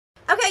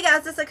Okay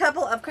guys, just a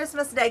couple of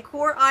Christmas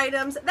decor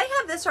items. They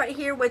have this right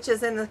here, which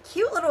is in the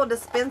cute little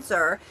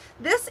dispenser.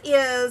 This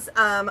is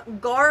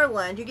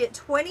garland. You get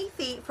 20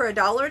 feet for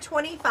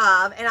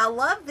 $1.25, and I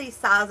love the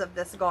size of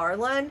this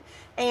garland.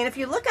 And if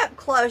you look up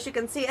close, you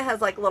can see it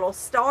has like little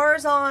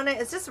stars on it.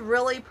 It's just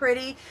really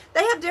pretty.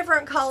 They have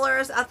different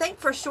colors. I think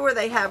for sure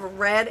they have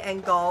red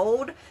and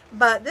gold,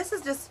 but this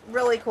is just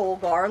really cool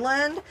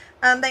garland.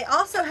 They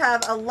also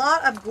have a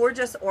lot of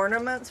gorgeous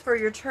ornaments for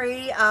your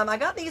tree. I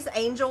got these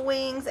angel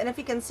wings, and if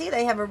you can see,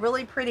 they have a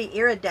really pretty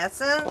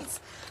iridescence.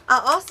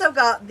 I also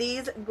got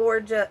these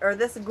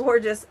this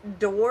gorgeous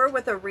door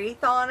with a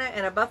wreath on it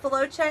and a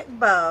buffalo check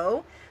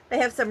bow. They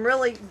have some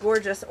really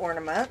gorgeous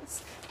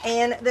ornaments.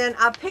 And then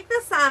I picked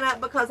this sign up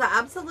because I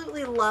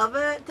absolutely love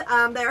it.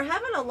 They're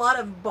having a lot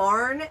of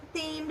barn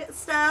themed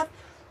stuff,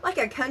 like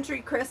a country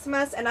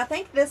Christmas, and I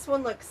think this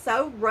one looks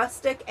so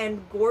rustic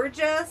and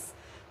gorgeous.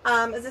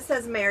 As it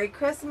says Merry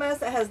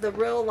Christmas, it has the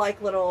real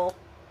like little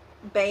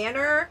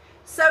banner.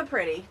 So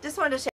pretty. Just wanted to share.